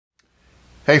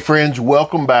Hey friends,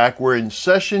 welcome back. We're in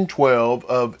session 12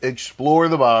 of Explore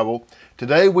the Bible.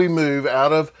 Today we move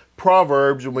out of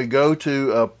Proverbs and we go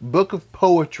to a book of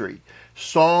poetry,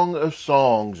 Song of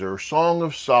Songs or Song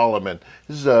of Solomon.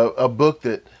 This is a book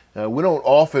that we don't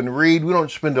often read. We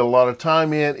don't spend a lot of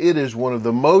time in. It is one of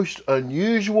the most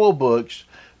unusual books,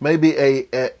 maybe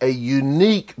a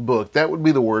unique book. That would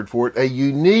be the word for it, a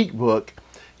unique book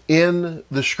in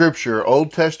the scripture,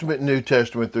 Old Testament, New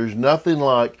Testament. There's nothing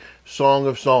like Song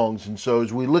of Songs. And so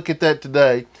as we look at that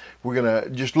today, we're going to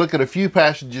just look at a few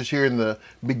passages here in the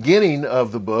beginning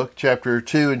of the book, chapter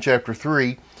 2 and chapter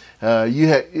 3.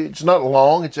 It's not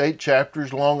long. It's 8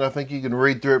 chapters long. I think you can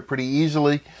read through it pretty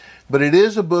easily. But it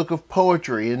is a book of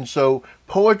poetry. And so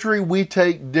poetry we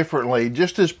take differently.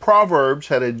 Just as Proverbs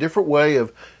had a different way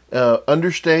of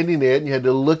understanding it, and you had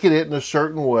to look at it in a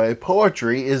certain way.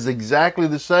 Poetry is exactly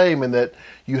the same in that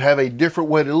you have a different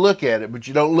way to look at it, but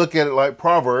you don't look at it like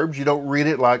Proverbs. You don't read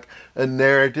it like a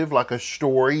narrative, like a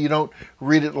story. You don't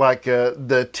read it like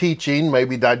the teaching,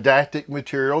 maybe didactic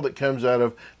material that comes out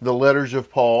of the letters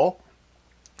of Paul.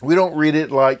 We don't read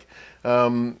it like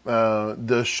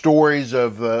the stories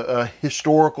of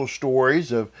historical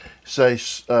stories of, say,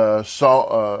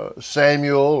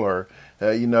 Samuel or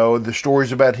the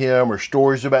stories about him or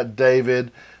stories about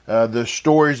David, the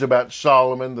stories about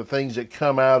Solomon, the things that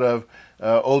come out of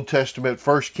Old Testament,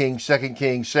 1 Kings, 2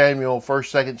 Kings, Samuel,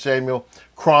 1st, 2nd Samuel,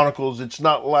 Chronicles. It's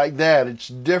not like that. It's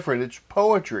different. It's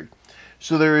poetry.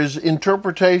 So there is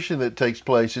interpretation that takes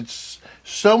place. It's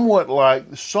somewhat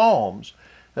like the Psalms,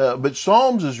 but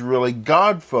Psalms is really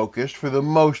God-focused for the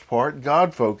most part,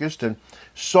 God-focused, and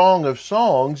Song of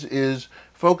Songs is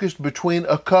focused between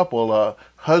a couple, a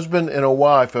husband and a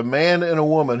wife, a man and a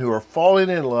woman who are falling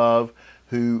in love,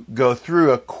 who go through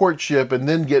a courtship and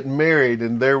then get married.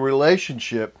 In their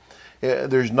relationship,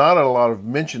 there's not a lot of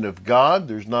mention of God.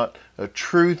 There's not a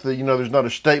truth, there's not a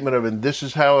statement of, and this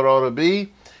is how it ought to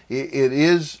be. It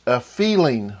is a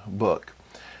feeling book.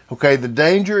 Okay, the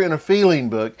danger in a feeling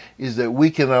book is that we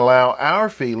can allow our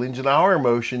feelings and our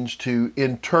emotions to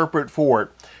interpret for it.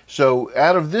 So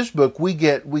out of this book, we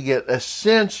get a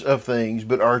sense of things,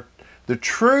 but the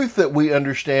truth that we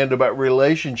understand about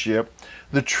relationship,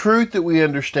 the truth that we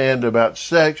understand about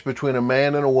sex between a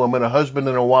man and a woman, a husband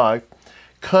and a wife,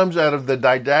 comes out of the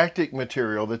didactic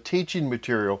material, the teaching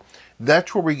material.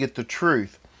 That's where we get the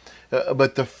truth.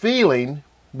 But the feeling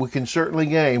we can certainly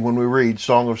gain when we read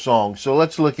Song of Songs. So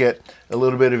let's look at a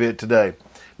little bit of it today.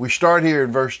 We start here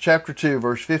in chapter 2,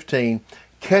 verse 15.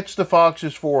 Catch the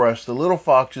foxes for us, the little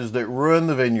foxes that ruin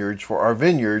the vineyards, for our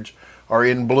vineyards are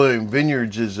in bloom.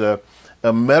 Vineyards is a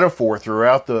metaphor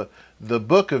throughout the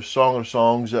book of Song of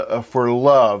Songs for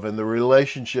love and the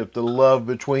relationship, the love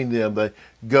between them. They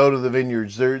go to the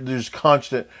vineyards. There's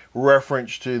constant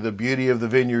reference to the beauty of the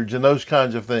vineyards and those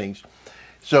kinds of things.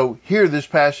 So here this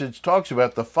passage talks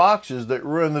about the foxes that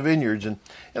ruin the vineyards. And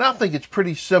I think it's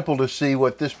pretty simple to see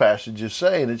what this passage is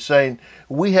saying. It's saying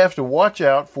we have to watch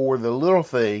out for the little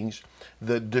things,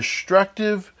 the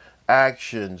destructive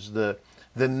actions, the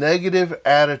negative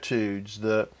attitudes,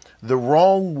 the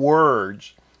wrong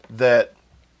words, that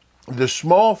the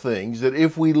small things that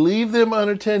if we leave them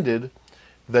unattended,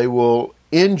 they will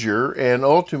injure and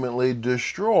ultimately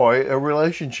destroy a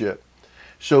relationship.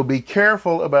 So be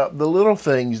careful about the little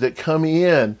things that come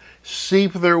in,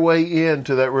 seep their way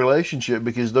into that relationship,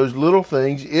 because those little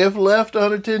things, if left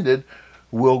unattended,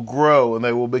 will grow and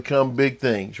they will become big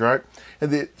things, right?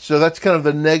 So that's kind of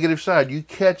the negative side. You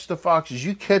catch the foxes,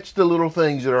 you catch the little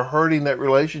things that are hurting that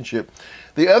relationship.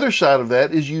 The other side of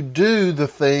that is you do the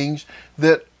things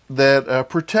that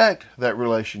protect that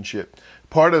relationship.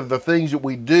 Part of the things that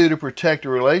we do to protect a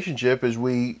relationship is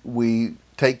we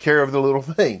take care of the little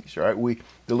things, right?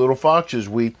 The little foxes,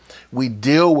 we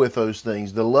deal with those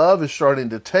things. The love is starting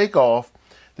to take off.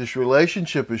 This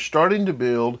relationship is starting to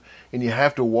build, and you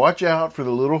have to watch out for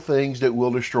the little things that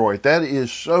will destroy it. That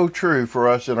is so true for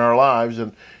us in our lives,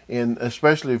 and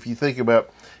especially if you think about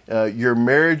your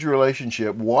marriage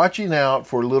relationship, watching out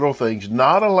for little things,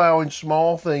 not allowing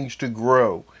small things to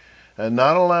grow, and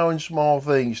not allowing small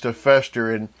things to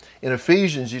fester. And in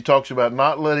Ephesians, he talks about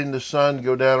not letting the sun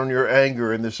go down on your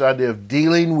anger, and this idea of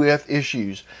dealing with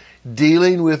issues,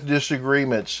 dealing with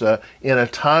disagreements in a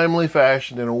timely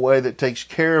fashion, in a way that takes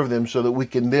care of them so that we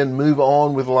can then move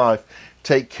on with life.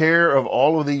 Take care of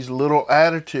all of these little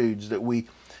attitudes that we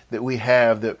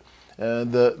have, that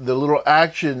the little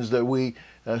actions that we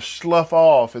slough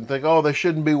off and think, oh, they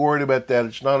shouldn't be worried about that,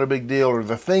 it's not a big deal, or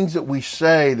the things that we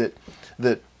say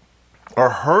that are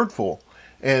hurtful,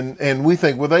 and we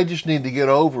think, well, they just need to get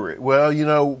over it.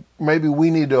 Well, maybe we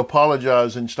need to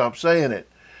apologize and stop saying it.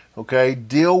 Okay,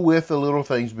 deal with the little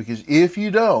things, because if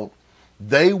you don't,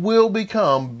 they will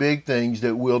become big things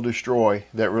that will destroy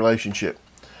that relationship.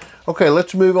 Okay,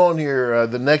 let's move on here.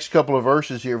 The next couple of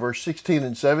verses here, verse 16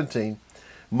 and 17.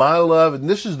 My love, and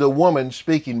this is the woman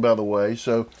speaking, by the way.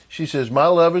 So she says, my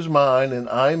love is mine and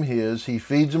I am his. He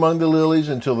feeds among the lilies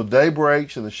until the day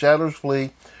breaks and the shadows flee.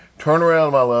 Turn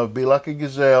around, my love, be like a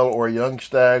gazelle or a young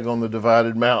stag on the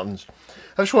divided mountains.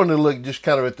 I just wanted to look just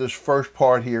kind of at this first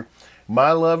part here.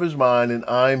 My love is mine and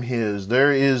I'm his.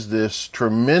 There is this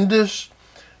tremendous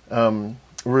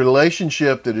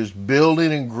relationship that is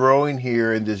building and growing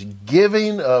here, and this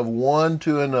giving of one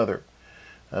to another.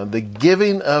 The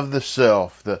giving of the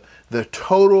self, the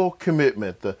total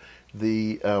commitment,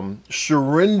 the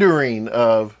surrendering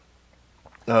of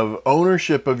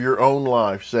ownership of your own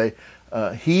life. Say,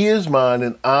 he is mine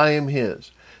and I am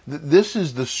his. This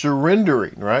is the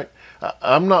surrendering, right?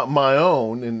 I'm not my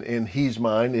own and he's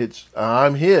mine. It's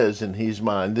I'm his and he's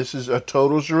mine. This is a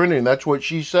total surrendering. That's what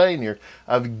she's saying here.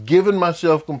 I've given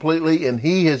myself completely and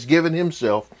he has given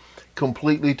himself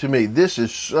completely to me. This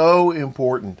is so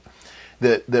important.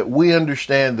 That we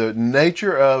understand the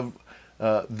nature of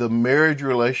the marriage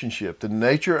relationship, the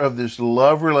nature of this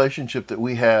love relationship that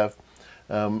we have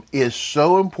is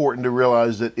so important to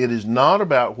realize that it is not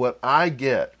about what I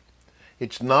get.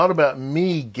 It's not about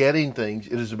me getting things.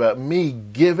 It is about me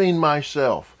giving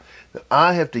myself. That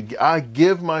I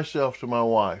give myself to my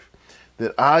wife.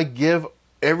 That I give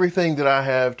everything that I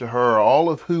have to her. All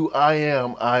of who I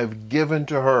am, I've given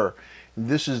to her.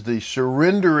 This is the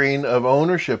surrendering of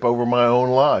ownership over my own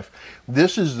life.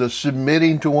 This is the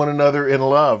submitting to one another in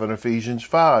love in Ephesians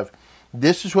 5.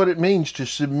 This is what it means to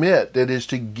submit. That is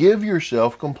to give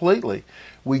yourself completely.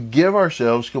 We give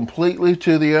ourselves completely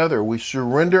to the other. We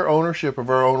surrender ownership of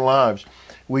our own lives.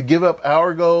 We give up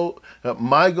our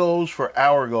my goals for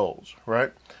our goals,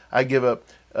 right? I give up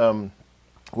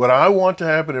what I want to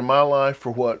happen in my life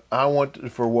for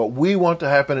what we want to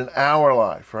happen in our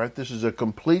life, right? This is a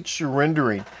complete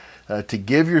surrendering to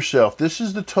give yourself. This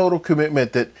is the total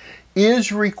commitment that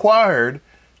is required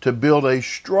to build a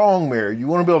strong marriage. You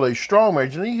want to build a strong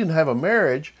marriage, and then you can have a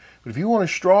marriage, but if you want a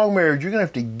strong marriage, you're going to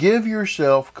have to give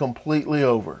yourself completely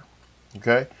over,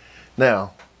 okay?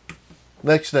 Now,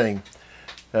 next thing,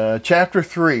 chapter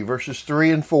 3, verses 3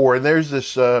 and 4, and there's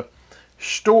this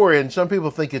story, and some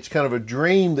people think it's kind of a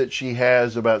dream that she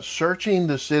has about searching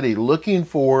the city, looking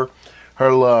for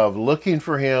her love, looking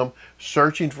for him,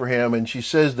 searching for him. And she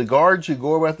says, the guards who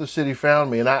go about the city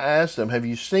found me, and I asked them, have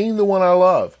you seen the one I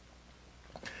love?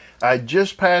 I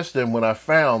just passed him when I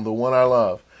found the one I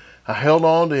love. I held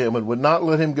on to him and would not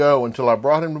let him go until I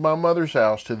brought him to my mother's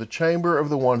house, to the chamber of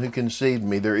the one who conceived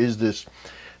me. There is this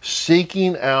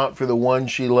seeking out for the one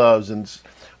she loves, and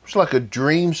it's like a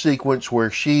dream sequence where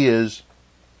she is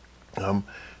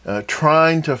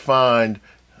trying to find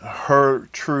her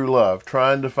true love,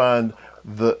 trying to find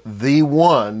the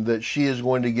one that she is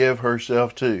going to give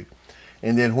herself to.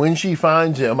 And then when she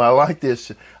finds him, I like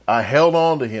this, I held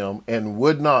on to him and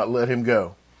would not let him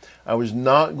go. I was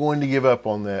not going to give up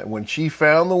on that. When she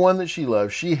found the one that she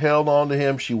loved, she held on to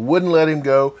him. She wouldn't let him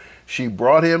go. She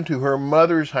brought him to her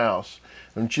mother's house.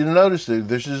 And you notice that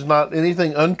this is not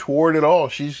anything untoward at all.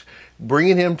 She's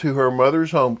bringing him to her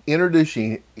mother's home,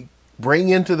 introducing, bring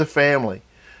into the family.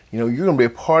 You know, you're going to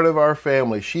be a part of our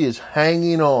family. She is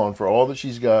hanging on for all that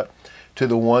she's got to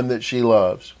the one that she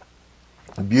loves.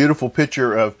 A beautiful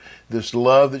picture of this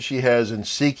love that she has in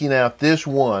seeking out this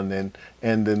one,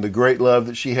 and then the great love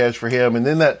that she has for him. And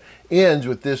then that ends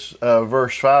with this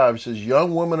verse 5. It says,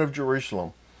 young women of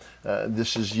Jerusalem.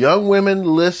 This is young women,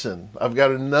 listen. I've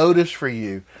got a notice for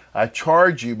you. I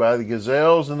charge you by the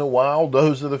gazelles and the wild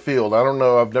does of the field. I don't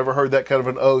know. I've never heard that kind of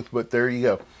an oath, but there you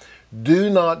go. Do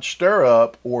not stir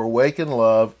up or awaken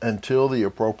love until the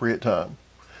appropriate time.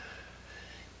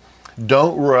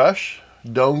 Don't rush.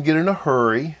 Don't get in a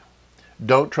hurry.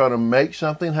 Don't try to make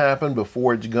something happen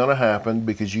before it's going to happen,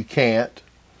 because you can't.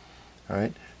 All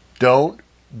right?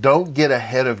 Don't get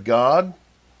ahead of God.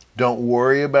 Don't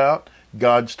worry about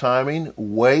God's timing.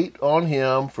 Wait on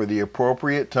him for the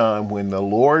appropriate time. When the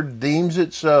Lord deems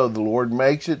it so, the Lord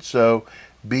makes it so.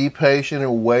 Be patient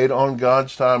and wait on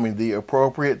God's timing, the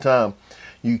appropriate time.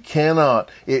 You cannot,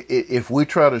 if we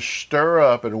try to stir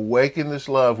up and awaken this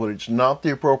love when it's not the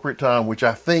appropriate time, which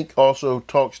I think also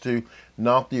talks to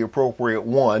not the appropriate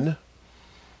one,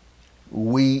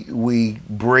 we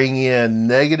bring in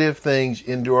negative things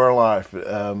into our life,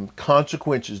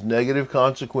 consequences, negative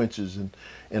consequences,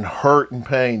 and hurt and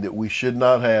pain that we should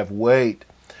not have. Wait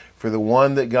for the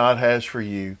one that God has for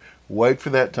you. Wait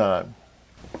for that time.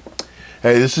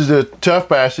 Hey, this is a tough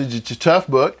passage. It's a tough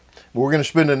book. We're going to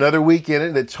spend another week in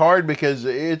it. It's hard because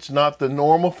it's not the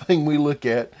normal thing we look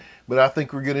at, but I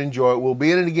think we're going to enjoy it. We'll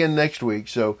be in it again next week.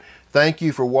 So thank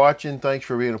you for watching. Thanks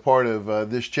for being a part of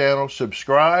this channel.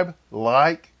 Subscribe,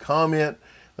 like, comment,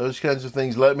 those kinds of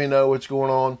things. Let me know what's going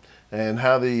on and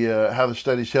how the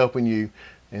study's helping you.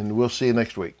 And we'll see you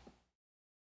next week.